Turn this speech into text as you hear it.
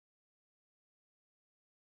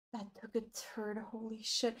That took a turn. Holy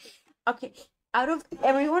shit. Okay, out of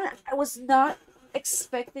everyone, I was not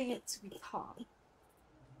expecting it to be Tom.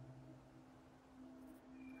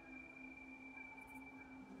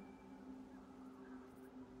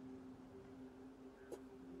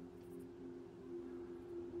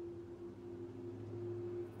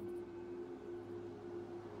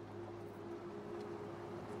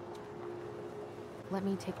 Let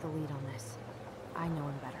me take the lead on this. I know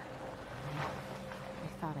him better. I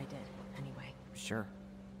thought I did, anyway. Sure.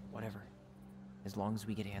 Whatever. As long as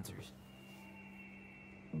we get answers.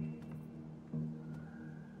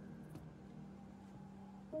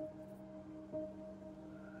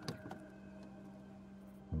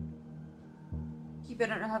 He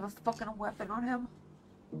better not have a fucking weapon on him.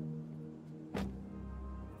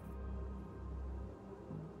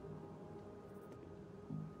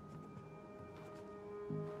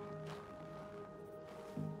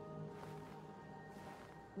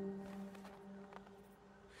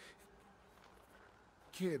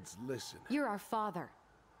 Kids, listen. You're our father.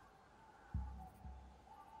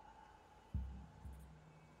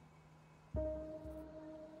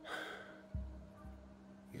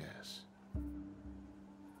 Yes.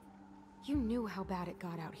 You knew how bad it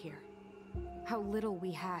got out here. How little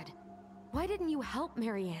we had. Why didn't you help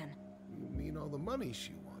Marianne? You mean all the money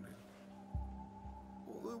she wanted?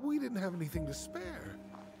 Well, we didn't have anything to spare.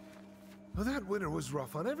 Well, that winter was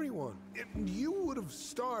rough on everyone. You would have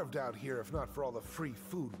starved out here if not for all the free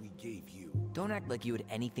food we gave you. Don't act like you had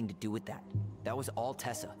anything to do with that. That was all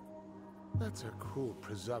Tessa. That's a cruel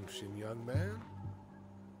presumption, young man.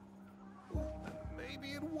 Well,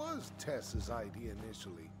 maybe it was Tessa's idea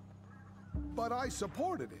initially. But I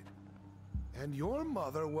supported it. And your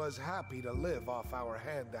mother was happy to live off our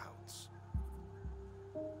handouts.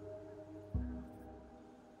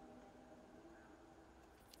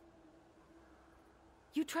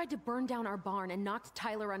 You tried to burn down our barn and knocked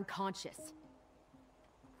Tyler unconscious.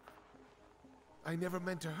 I never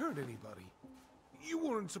meant to hurt anybody. You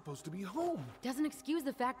weren't supposed to be home. Doesn't excuse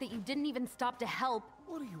the fact that you didn't even stop to help.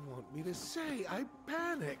 What do you want me to say? I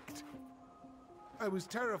panicked. I was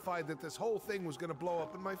terrified that this whole thing was gonna blow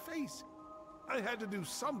up in my face. I had to do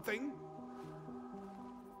something.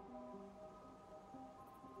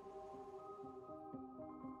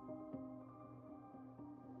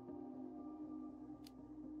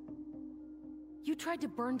 You tried to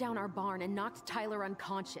burn down our barn and knocked Tyler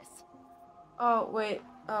unconscious. Oh, wait.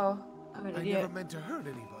 Oh, I'm an I idiot. never meant to hurt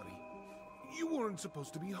anybody. You weren't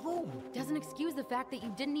supposed to be home. Doesn't excuse the fact that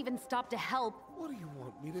you didn't even stop to help. What do you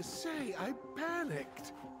want me to say? I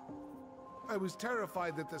panicked. I was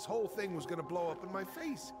terrified that this whole thing was gonna blow up in my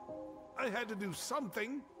face. I had to do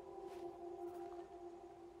something.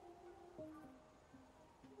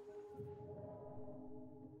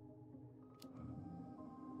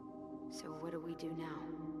 So what do we do now?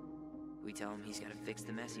 We tell him he's gotta fix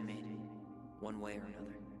the mess he made. One way or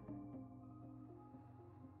another.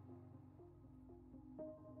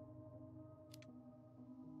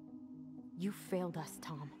 You failed us,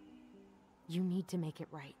 Tom. You need to make it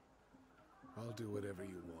right. I'll do whatever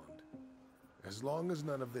you want. As long as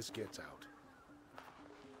none of this gets out.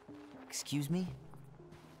 Excuse me?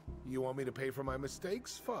 You want me to pay for my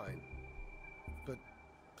mistakes? Fine. But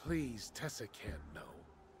please, Tessa can't know.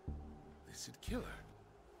 This would kill her.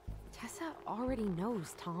 Tessa already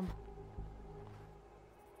knows, Tom.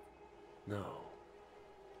 No.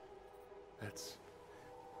 That's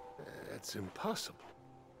impossible.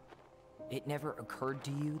 It never occurred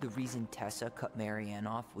to you the reason Tessa cut Marianne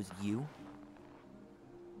off was you?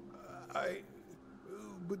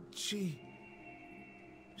 But she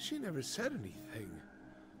never said anything.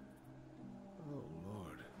 Oh,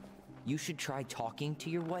 Lord. You should try talking to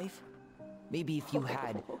your wife. Maybe if you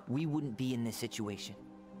had, we wouldn't be in this situation.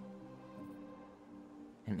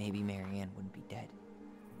 And maybe Marianne wouldn't be dead.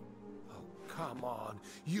 Oh, come on.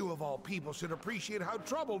 You of all people should appreciate how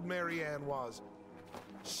troubled Marianne was.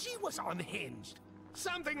 She was unhinged.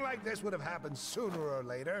 Something like this would have happened sooner or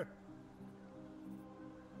later.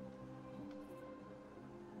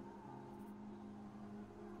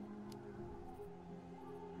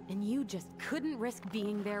 And you just couldn't risk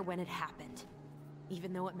being there when it happened.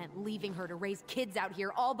 Even though it meant leaving her to raise kids out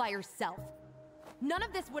here all by herself. None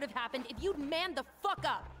of this would have happened if you'd manned the fuck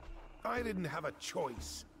up! I didn't have a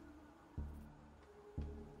choice.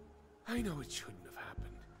 I know it shouldn't have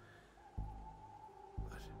happened.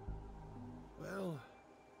 But, well,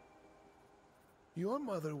 your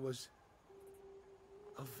mother was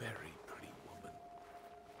a very pretty woman.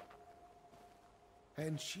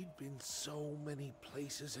 And she'd been so many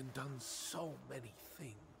places and done so many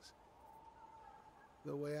things.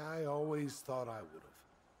 The way I always thought I would have.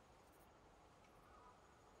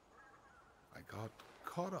 got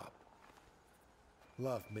caught up.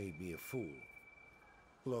 Love made me a fool.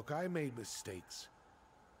 Look, I made mistakes.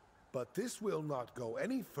 But this will not go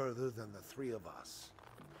any further than the three of us.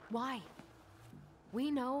 Why?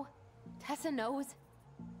 We know. Tessa knows.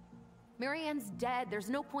 Marianne's dead. There's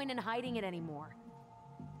no point in hiding it anymore.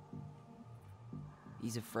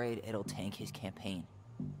 He's afraid it'll tank his campaign.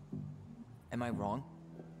 Am I wrong?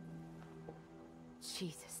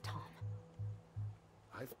 Jesus, Tom.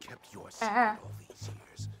 I've kept your secret all these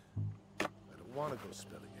years. I don't want to go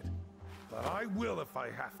spilling it, but I will if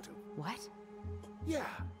I have to. What? Yeah.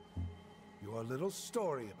 Your little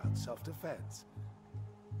story about self-defense.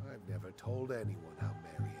 I've never told anyone how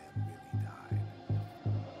Marianne really died.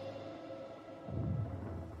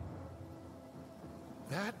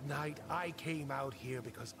 That night, I came out here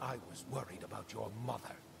because I was worried about your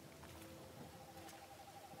mother.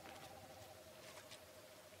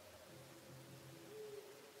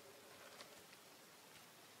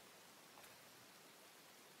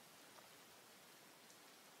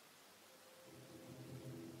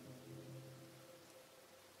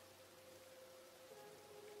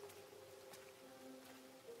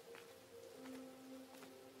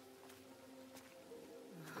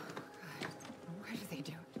 Why do they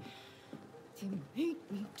do it? They made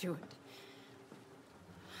me do it.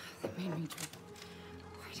 They made me do it.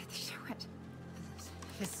 Why did they do it? This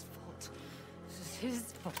is his fault. This is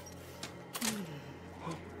his fault.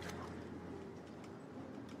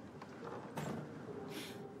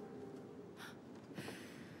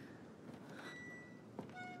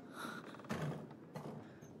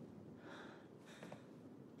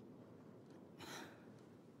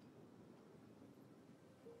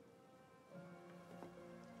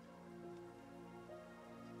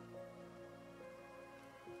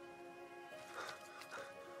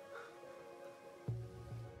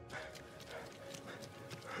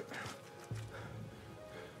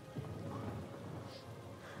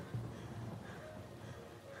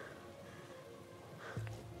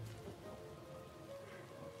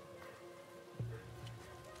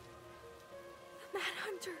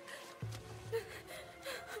 Hunter.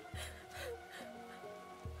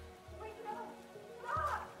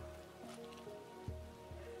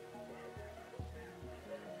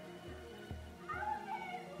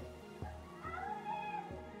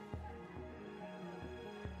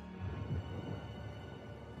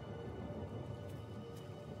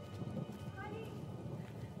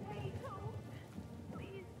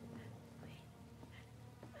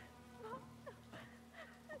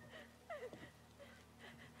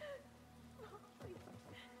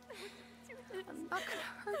 I'm not gonna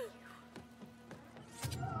hurt you.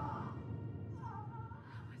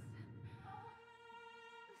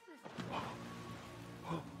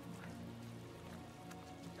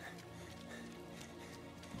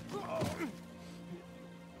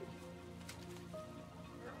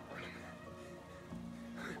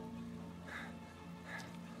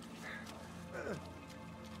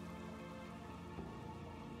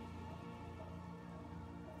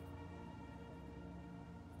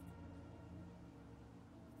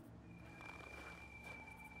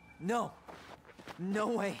 No. No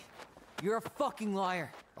way. You're a fucking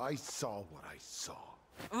liar. I saw what I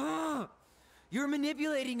saw. You're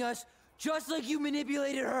manipulating us just like you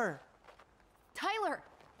manipulated her. Tyler!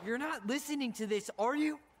 You're not listening to this, are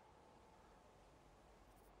you?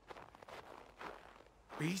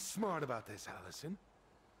 Be smart about this, Allison.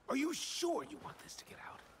 Are you sure you want this to get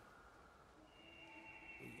out?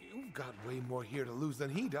 You've got way more here to lose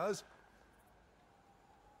than he does.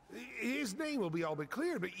 His name will be all but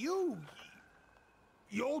cleared, but you'll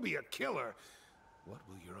be a killer. What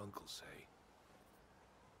will your uncle say?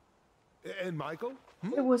 And Michael?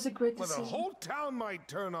 It was a great Well, the decision. whole town might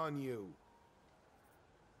turn on you.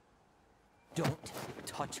 Don't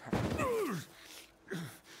touch her. You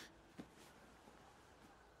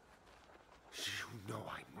know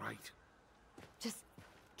I'm right. Just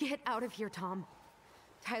get out of here, Tom.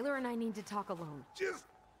 Tyler and I need to talk alone. Just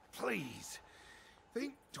please.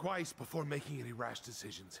 Think twice before making any rash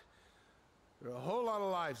decisions. There are a whole lot of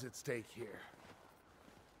lives at stake here.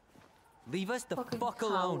 Leave us the Fucking fuck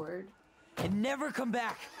alone. coward. And never come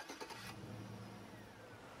back.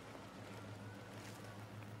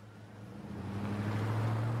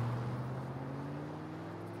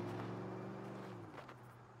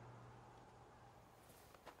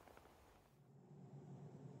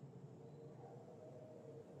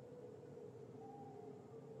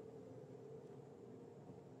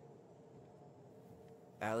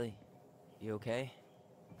 Allie, you okay?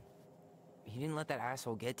 You didn't let that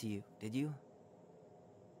asshole get to you, did you?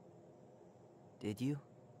 Did you?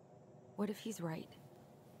 What if he's right?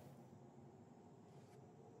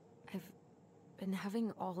 been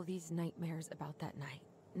having all these nightmares about that night,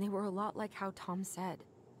 and they were a lot like how Tom said.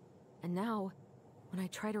 And now, when I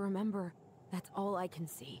try to remember, that's all I can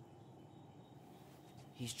see.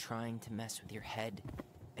 He's trying to mess with your head,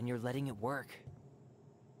 and you're letting it work.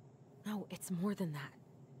 No, it's more than that.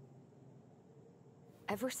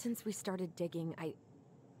 Ever since we started digging, I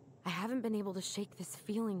haven't been able to shake this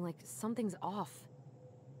feeling like something's off.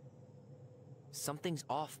 Something's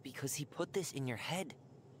off because he put this in your head.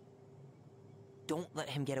 Don't let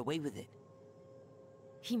him get away with it.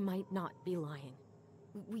 He might not be lying.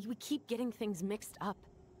 We keep getting things mixed up.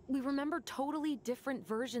 We remember totally different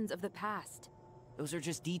versions of the past. Those are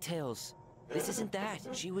just details. This isn't that.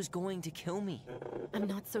 She was going to kill me. I'm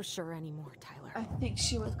not so sure anymore, Tyler. I think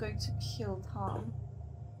she was going to kill Tom.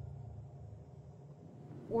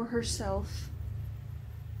 Or herself.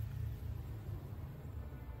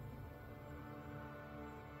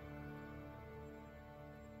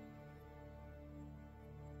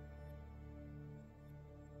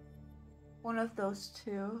 One of those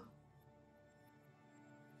two.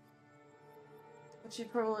 But she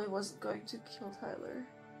probably wasn't going to kill Tyler.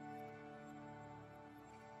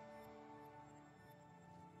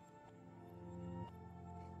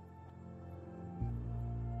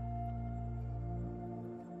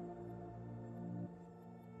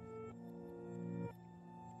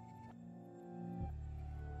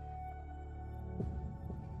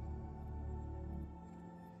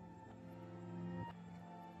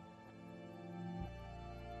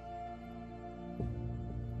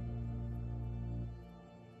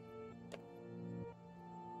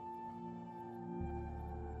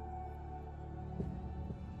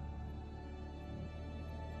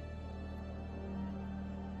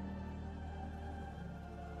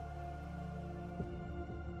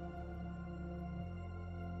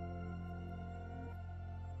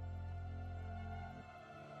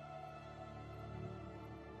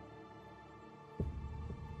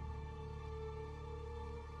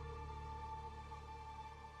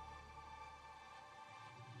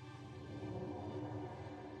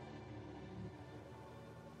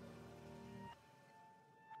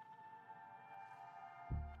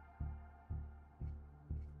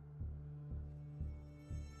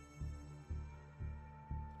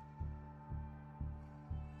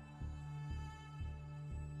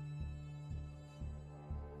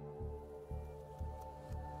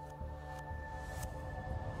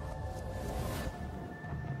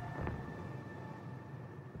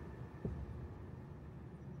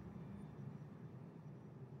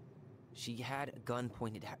 She had a gun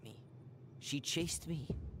pointed at me. She chased me.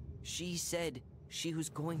 She said she was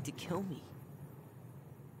going to kill me.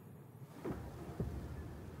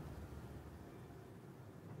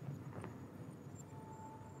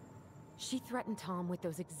 She threatened Tom with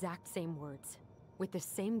those exact same words. With the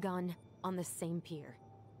same gun, on the same pier.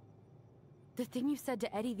 The thing you said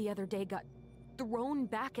to Eddie the other day got thrown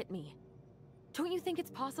back at me. Don't you think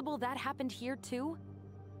it's possible that happened here too?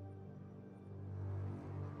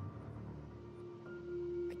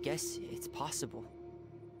 I guess it's possible.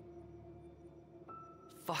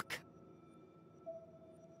 Fuck.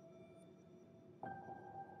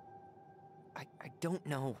 I don't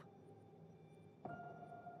know.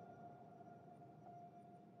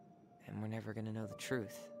 And we're never gonna know the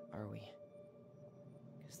truth, are we?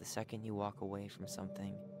 Because the second you walk away from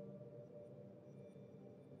something,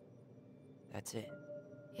 that's it.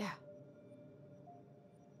 Yeah.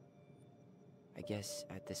 I guess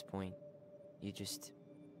at this point, you just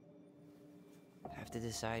have to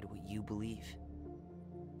decide what you believe.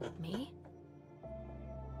 Me?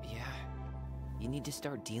 Yeah. You need to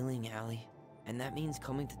start dealing, Allie. And that means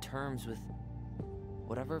coming to terms with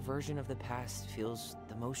whatever version of the past feels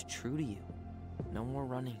the most true to you. No more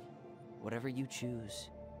running. Whatever you choose,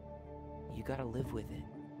 you gotta live with it,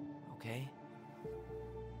 okay?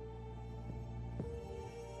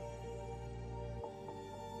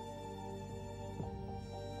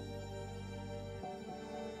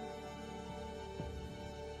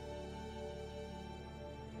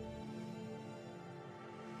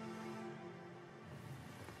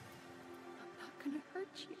 I'm not gonna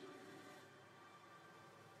hurt you.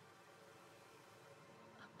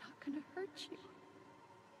 I'm not gonna hurt you.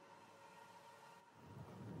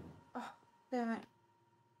 Oh, damn it.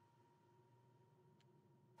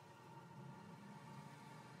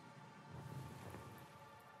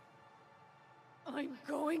 I'm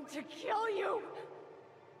going to kill you!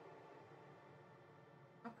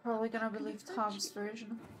 I'm probably gonna believe Tom's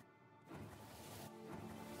version.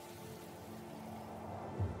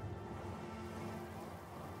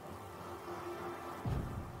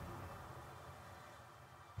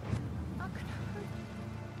 I'm not gonna hurt you.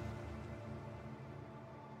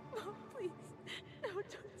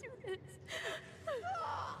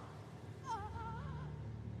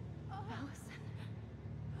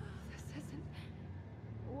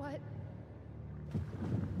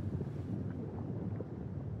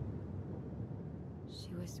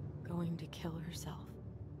 going to kill herself.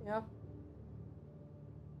 Yep.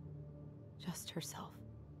 Just herself.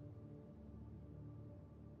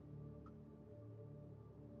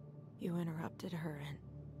 You interrupted her and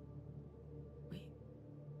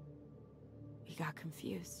we got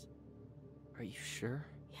confused. Are you sure?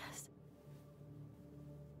 Yes.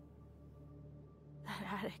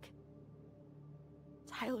 That attic.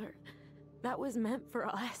 Tyler, that was meant for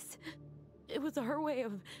us. It was her way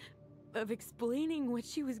of explaining what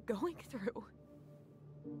she was going through.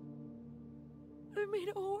 I made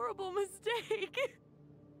a horrible mistake.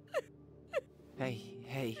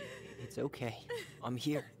 Hey, it's okay. I'm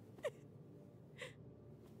here.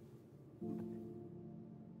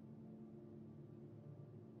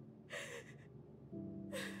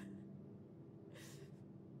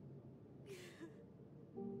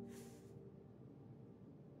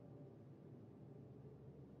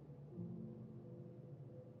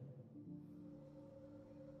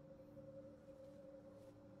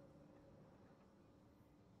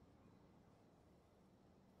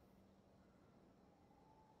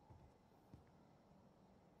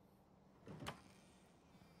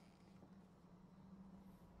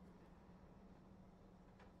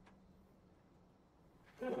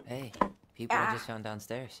 Hey, people I just found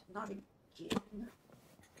downstairs. Not again.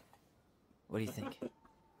 What do you think?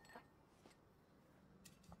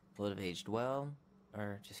 Will it have aged well,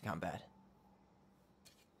 or just gone bad?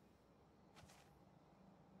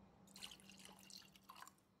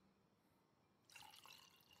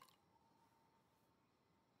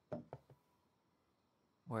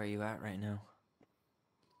 Where are you at right now?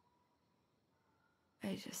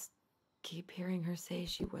 I just keep hearing her say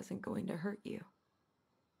she wasn't going to hurt you.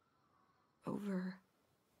 Over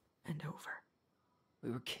and over.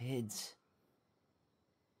 We were kids.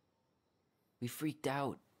 We freaked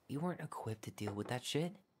out. We weren't equipped to deal with that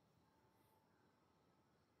shit.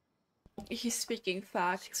 He's speaking She was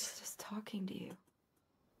facts. just talking to you.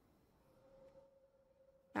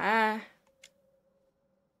 Ah.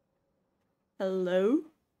 Hello?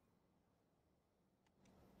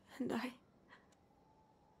 And I...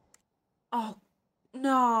 Oh,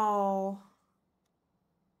 no.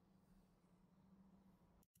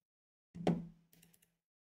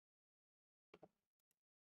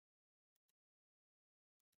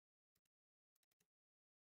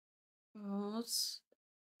 Oh,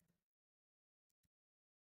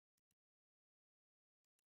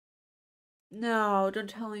 no, don't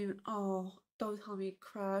tell me. Oh, don't tell me it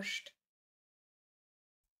crashed.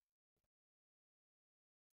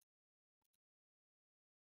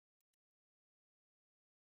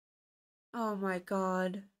 Oh my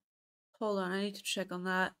god. Hold on, I need to check on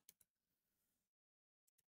that.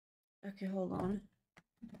 Okay, hold on.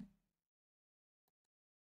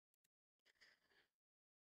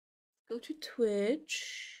 Go to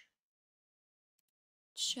Twitch.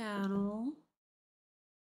 Channel.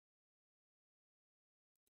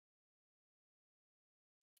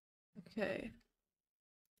 Okay.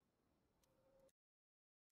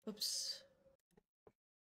 Oops.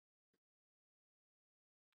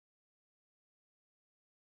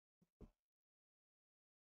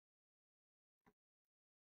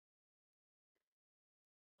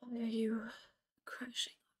 Why are you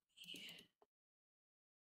crashing on me?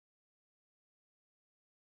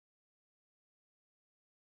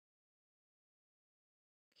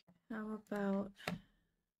 How about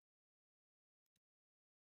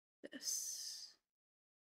this?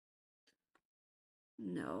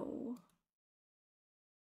 No.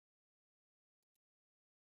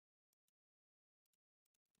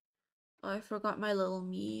 Oh, I forgot my little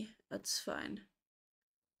me. That's fine.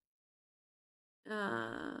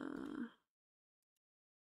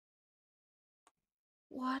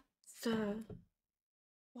 What the?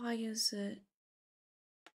 Why is it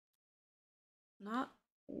not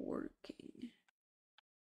working?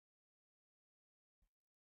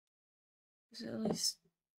 Is it at least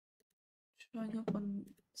showing up on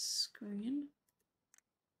screen?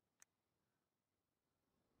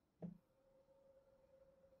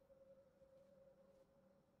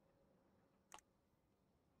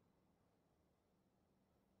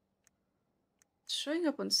 It's showing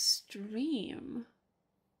up on stream.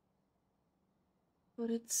 But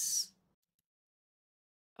it's...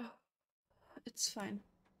 Oh, it's fine.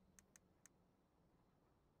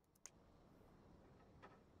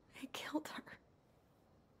 I killed her.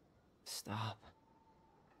 Stop.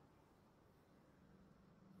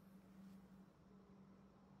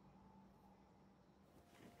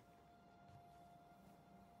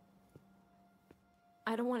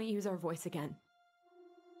 I don't want to use our voice again.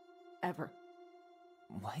 Ever.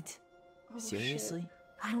 What? Oh, Seriously? shit.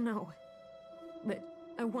 I don't know. But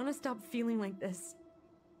I want to stop feeling like this.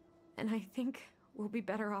 And I think we'll be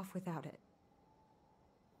better off without it.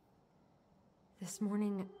 This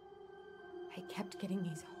morning, I kept getting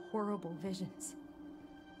these horrible visions.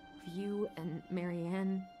 Of you and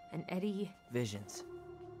Marianne and Eddie. Visions?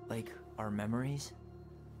 Like our memories?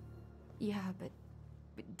 Yeah, but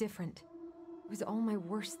different. It was all my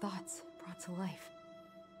worst thoughts brought to life.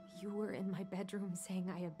 You were in my bedroom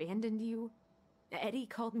saying I abandoned you. Eddie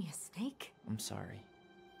called me a snake. I'm sorry.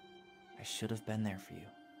 I should have been there for you.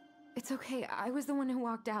 It's okay, I was the one who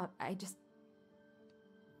walked out. I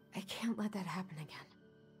can't let that happen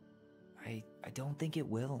again. I don't think it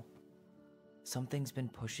will. Something's been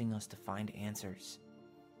pushing us to find answers.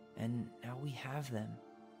 And now we have them.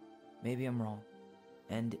 Maybe I'm wrong.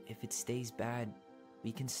 And if it stays bad,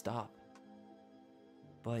 we can stop.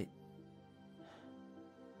 But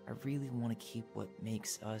I really want to keep what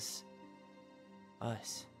makes us,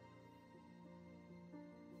 us.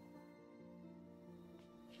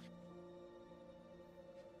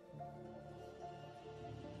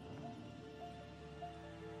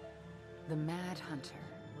 The Mad Hunter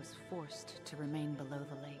was forced to remain below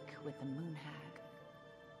the lake with the Moon Hag,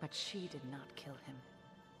 but she did not kill him,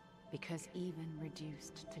 because even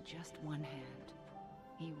reduced to just one hand,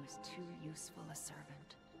 he was too useful a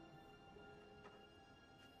servant.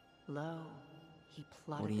 Lo, he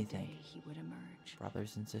plotted the day he would emerge.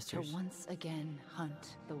 Brothers and sisters? To once again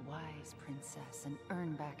hunt the wise princess and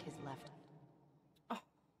earn back his left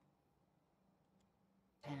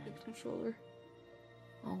hand. The controller.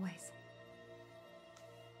 Always.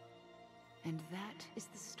 And that is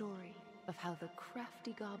the story of how the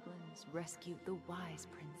crafty goblins rescued the wise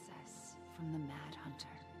princess from the Mad Hunter.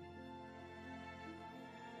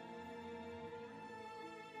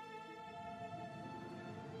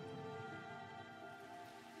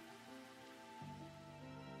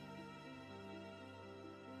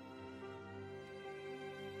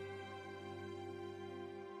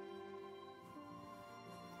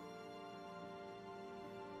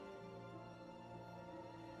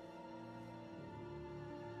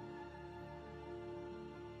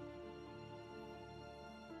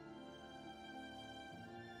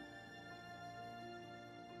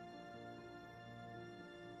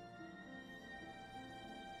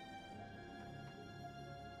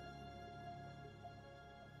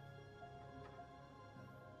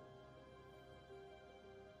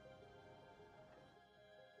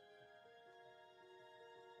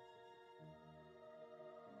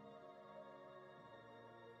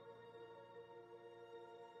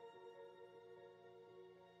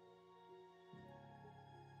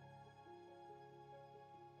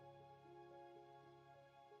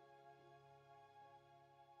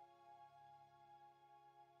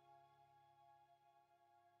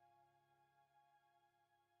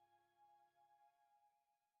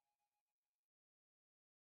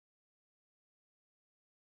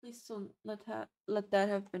 Please don't let that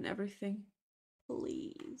have been everything.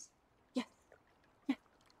 Please. Yes. Yes.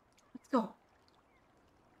 Let's go.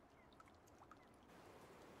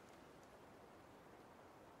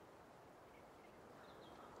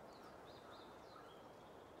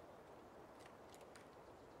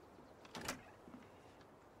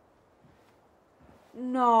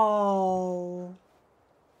 No.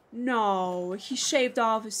 No, he shaved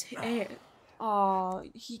off his hair. Aw,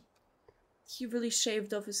 he really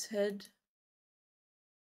shaved off his head.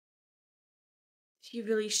 He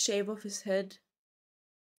really shaved off his head.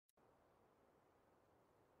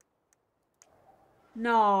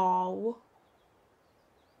 No.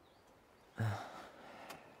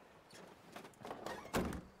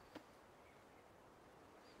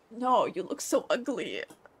 No, you look so ugly.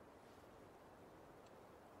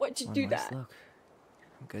 Why'd you do that? Look,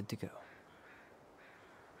 I'm good to go.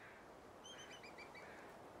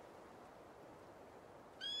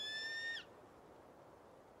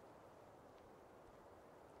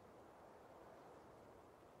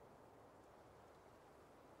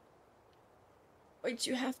 Why'd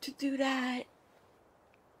you have to do that?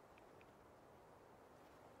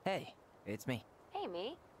 Hey, it's me. Hey,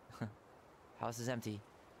 me. House is empty.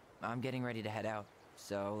 I'm getting ready to head out.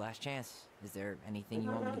 So, last chance. Is there anything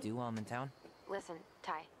you want me to do while I'm in town? Listen,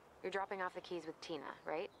 Ty, you're dropping off the keys with Tina,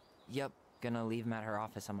 right? Yep, gonna leave them at her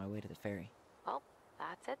office on my way to the ferry. Well,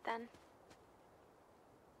 that's it then.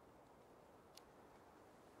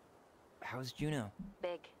 How's Juno?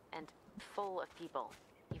 Big and full of people,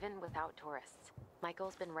 even without tourists.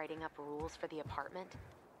 Michael's been writing up rules for the apartment.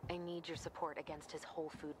 I need your support against his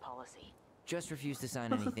whole food policy. Just refuse to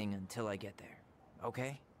sign anything until I get there.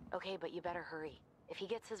 Okay? Okay, but you better hurry. If he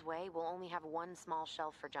gets his way, we'll only have one small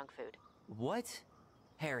shelf for junk food. What?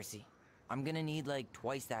 Heresy. I'm gonna need like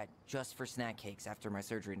twice that just for snack cakes after my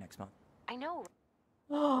surgery next month. I know.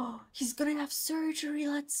 Oh, he's gonna have surgery.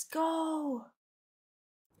 Let's go.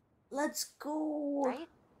 Let's go. Right?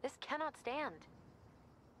 This cannot stand.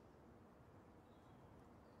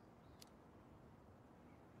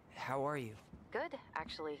 How are you? Good,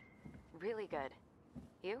 actually. Really good.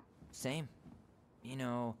 You? Same. You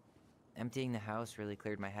know, emptying the house really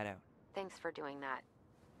cleared my head out. Thanks for doing that.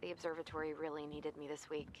 The observatory really needed me this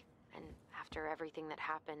week. And after everything that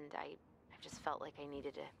happened, I just felt like I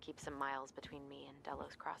needed to keep some miles between me and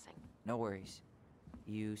Delos Crossing. No worries.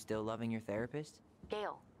 You still loving your therapist?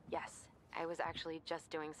 Gail, yes. I was actually just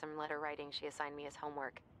doing some letter writing she assigned me as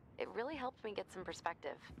homework. It really helped me get some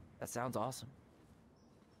perspective. That sounds awesome.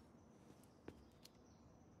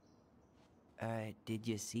 Did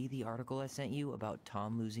you see the article I sent you about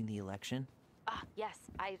Tom losing the election? Ah, yes.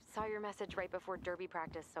 I saw your message right before derby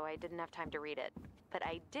practice, so I didn't have time to read it. But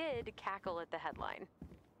I did cackle at the headline.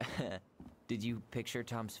 Did you picture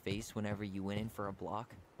Tom's face whenever you went in for a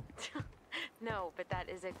block? No, but that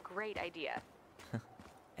is a great idea.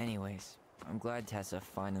 Anyways, I'm glad Tessa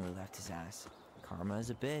finally left his ass. Karma is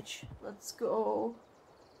a bitch. Let's go.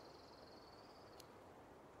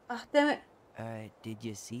 Ah, damn it. Did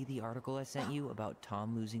you see the article I sent you about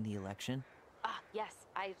Tom losing the election? Ah, yes.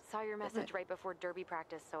 I saw your message right before derby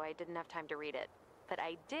practice, so I didn't have time to read it. But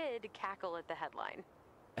I did cackle at the headline.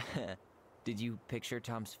 Did you picture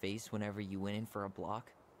Tom's face whenever you went in for a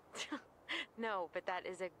block? No, but that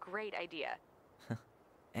is a great idea.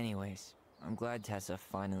 Anyways, I'm glad Tessa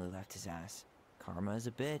finally left his ass. Karma is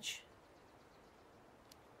a bitch.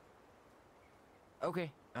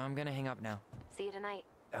 Okay, I'm gonna hang up now. See you tonight.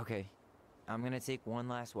 Okay, I'm gonna take one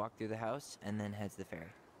last walk through the house and then head to the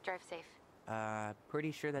ferry. Drive safe.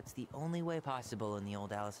 Pretty sure that's the only way possible in the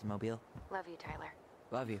old Allison Mobile. Love you, Tyler.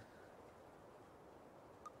 Love you.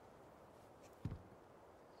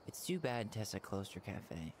 It's too bad Tessa closed her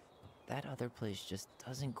cafe. That other place just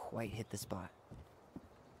doesn't quite hit the spot.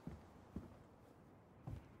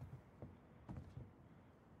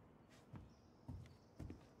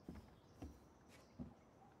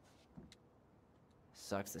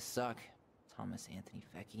 Sucks to suck, Thomas Anthony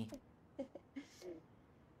Fecky.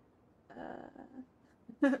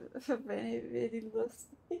 Very, very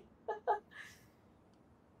lustig.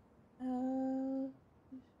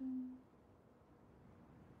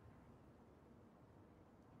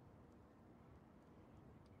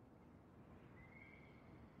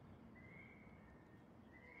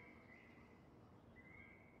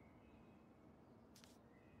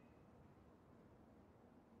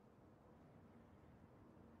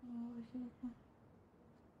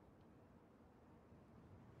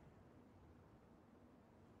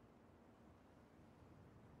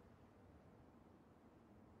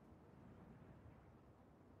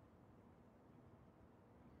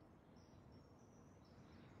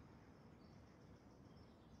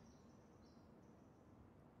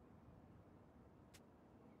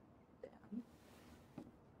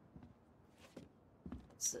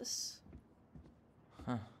 What's this?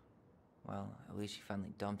 Huh. Well, at least she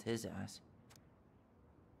finally dumped his ass.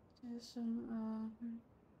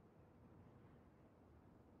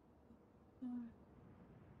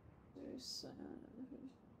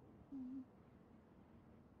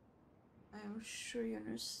 I'm sure you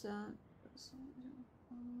understand.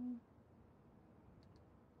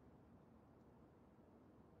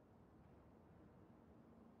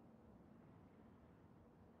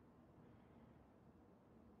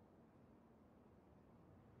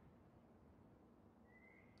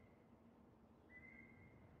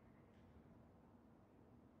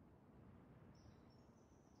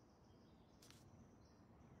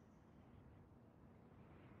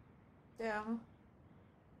 Damn.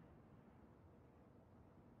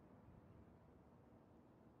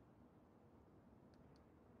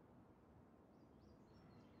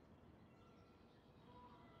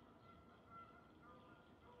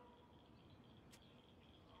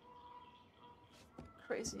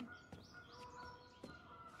 Crazy.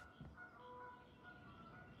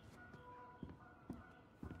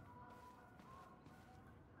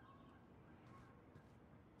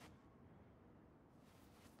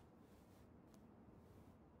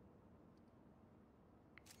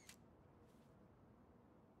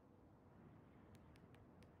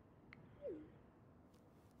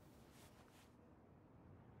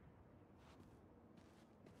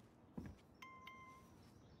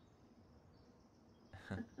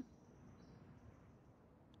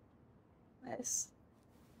 Nice.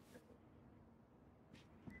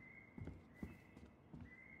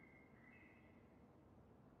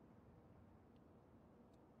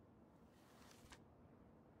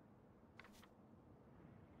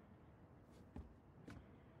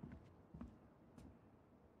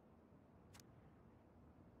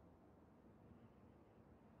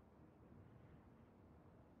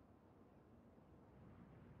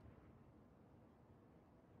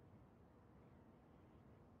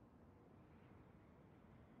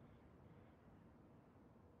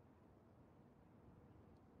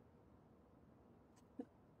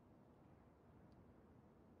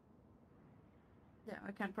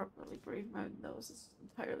 I can't properly breathe. My nose is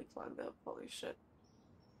entirely clogged up. Holy shit.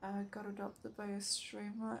 I got adopted by a stray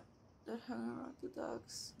mutt that hung around the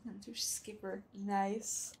dogs. And to Skipper.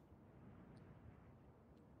 Nice.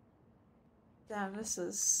 Damn, this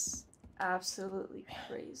is absolutely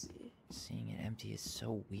crazy. Seeing it empty is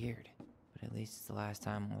so weird, but at least it's the last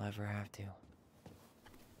time we'll ever have to.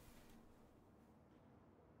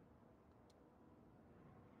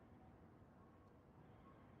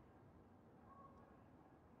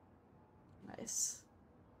 Nice.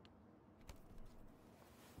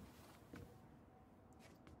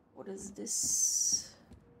 What is this?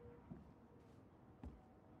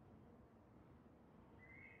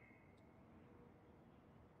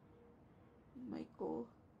 Michael.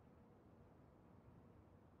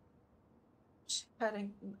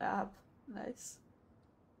 Chatting app. Nice.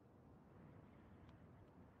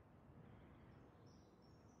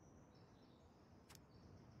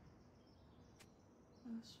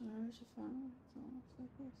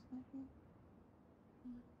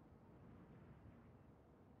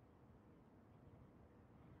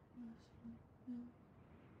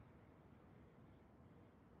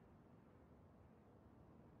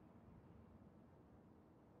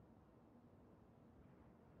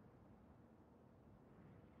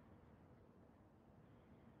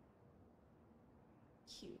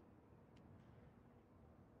 Cute.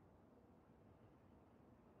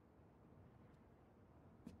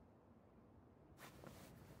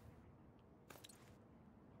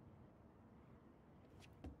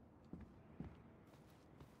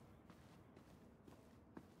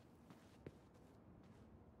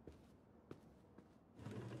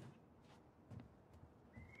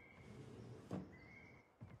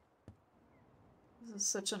 This is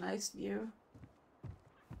such a nice view.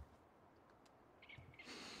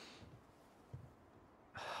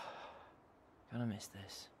 Gonna miss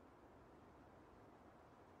this.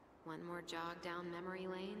 One more jog down memory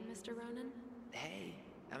lane, Mr. Ronan? Hey,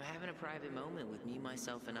 I'm having a private moment with me,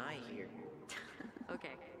 myself, and I here.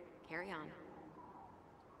 Okay, carry on.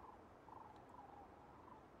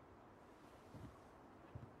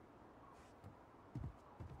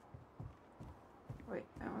 Wait,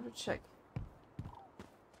 I want to check.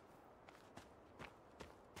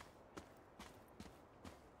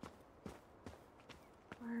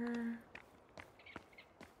 Where?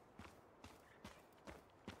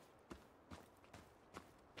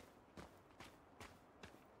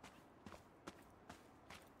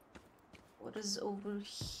 What is over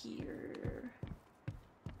here?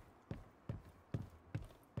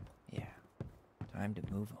 Yeah, time to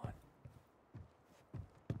move on.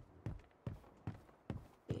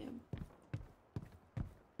 Damn.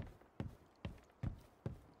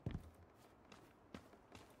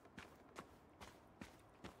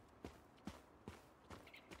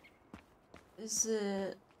 Is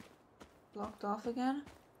it blocked off again?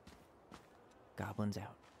 Goblins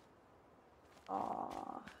out.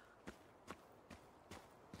 Aww.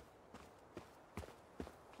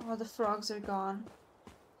 Oh, the frogs are gone.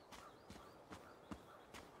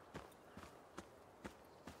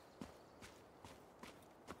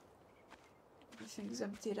 Everything's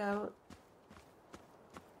emptied out.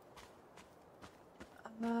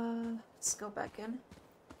 Let's go back in.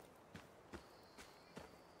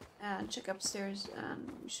 And check upstairs,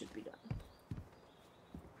 and we should be done.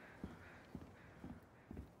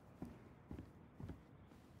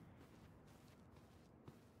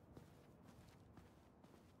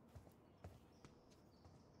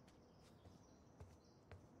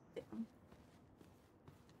 Damn.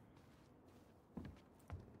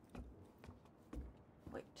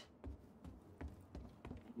 Wait.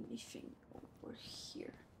 Anything over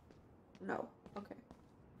here? No. Okay.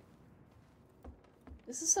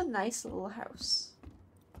 This is a nice little house.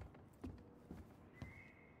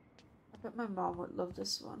 I bet my mom would love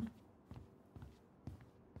this one.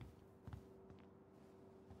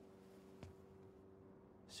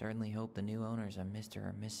 Certainly hope the new owners are Mr.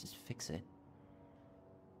 or Mrs. Fix-It.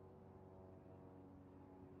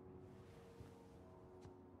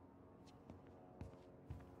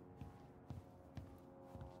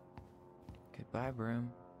 Goodbye,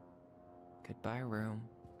 broom. Goodbye, room.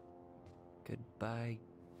 Goodbye,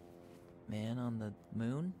 man on the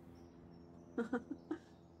moon? For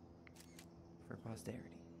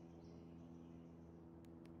posterity.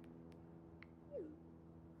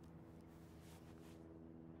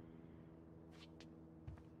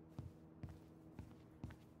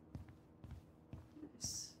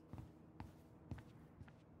 Nice.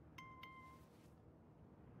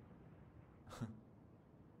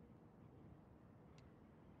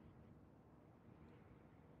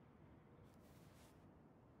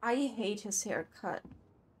 I hate his haircut.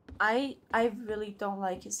 I really don't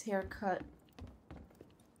like his haircut.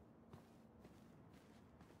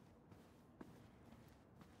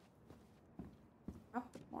 Oh,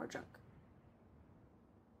 more junk.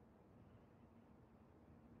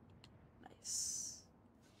 Nice.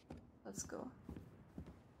 Let's go.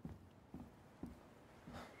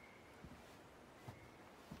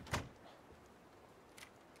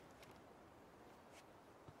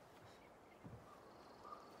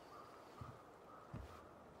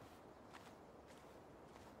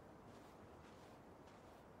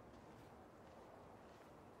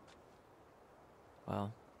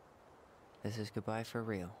 Well, this is goodbye for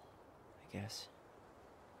real, I guess.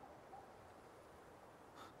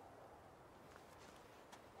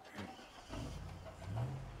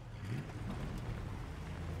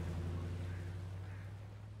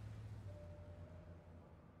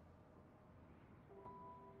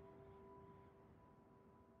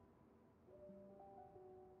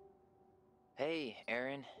 Hey,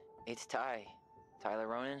 Aaron. It's Ty. Tyler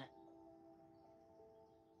Ronan.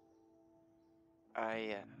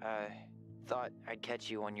 I thought I'd catch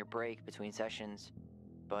you on your break between sessions,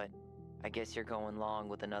 but I guess you're going long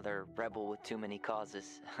with another rebel with too many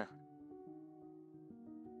causes.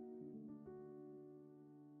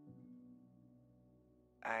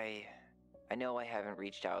 I know I haven't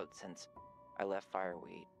reached out since I left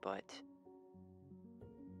Fireweed, but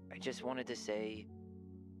I just wanted to say,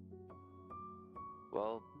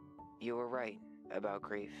 well, you were right about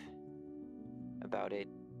grief. About it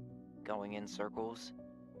going in circles.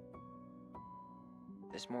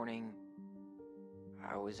 This morning,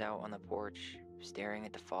 I was out on the porch, staring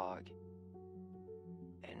at the fog.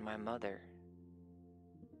 And my mother,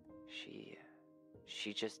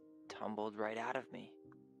 she just tumbled right out of me.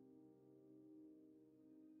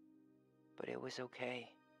 But it was okay.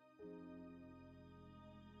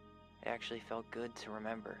 It actually felt good to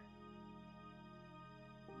remember.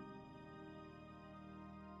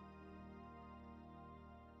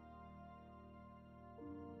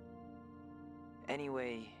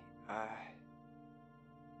 Anyway,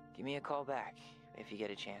 give me a call back if you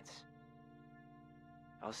get a chance.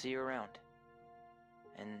 I'll see you around.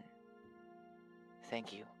 And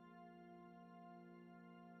thank you.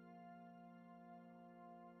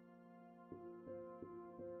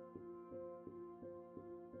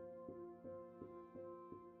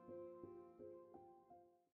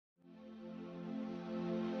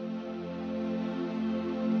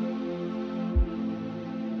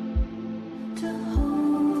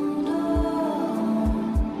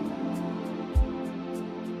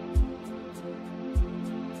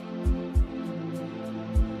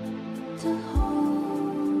 To hold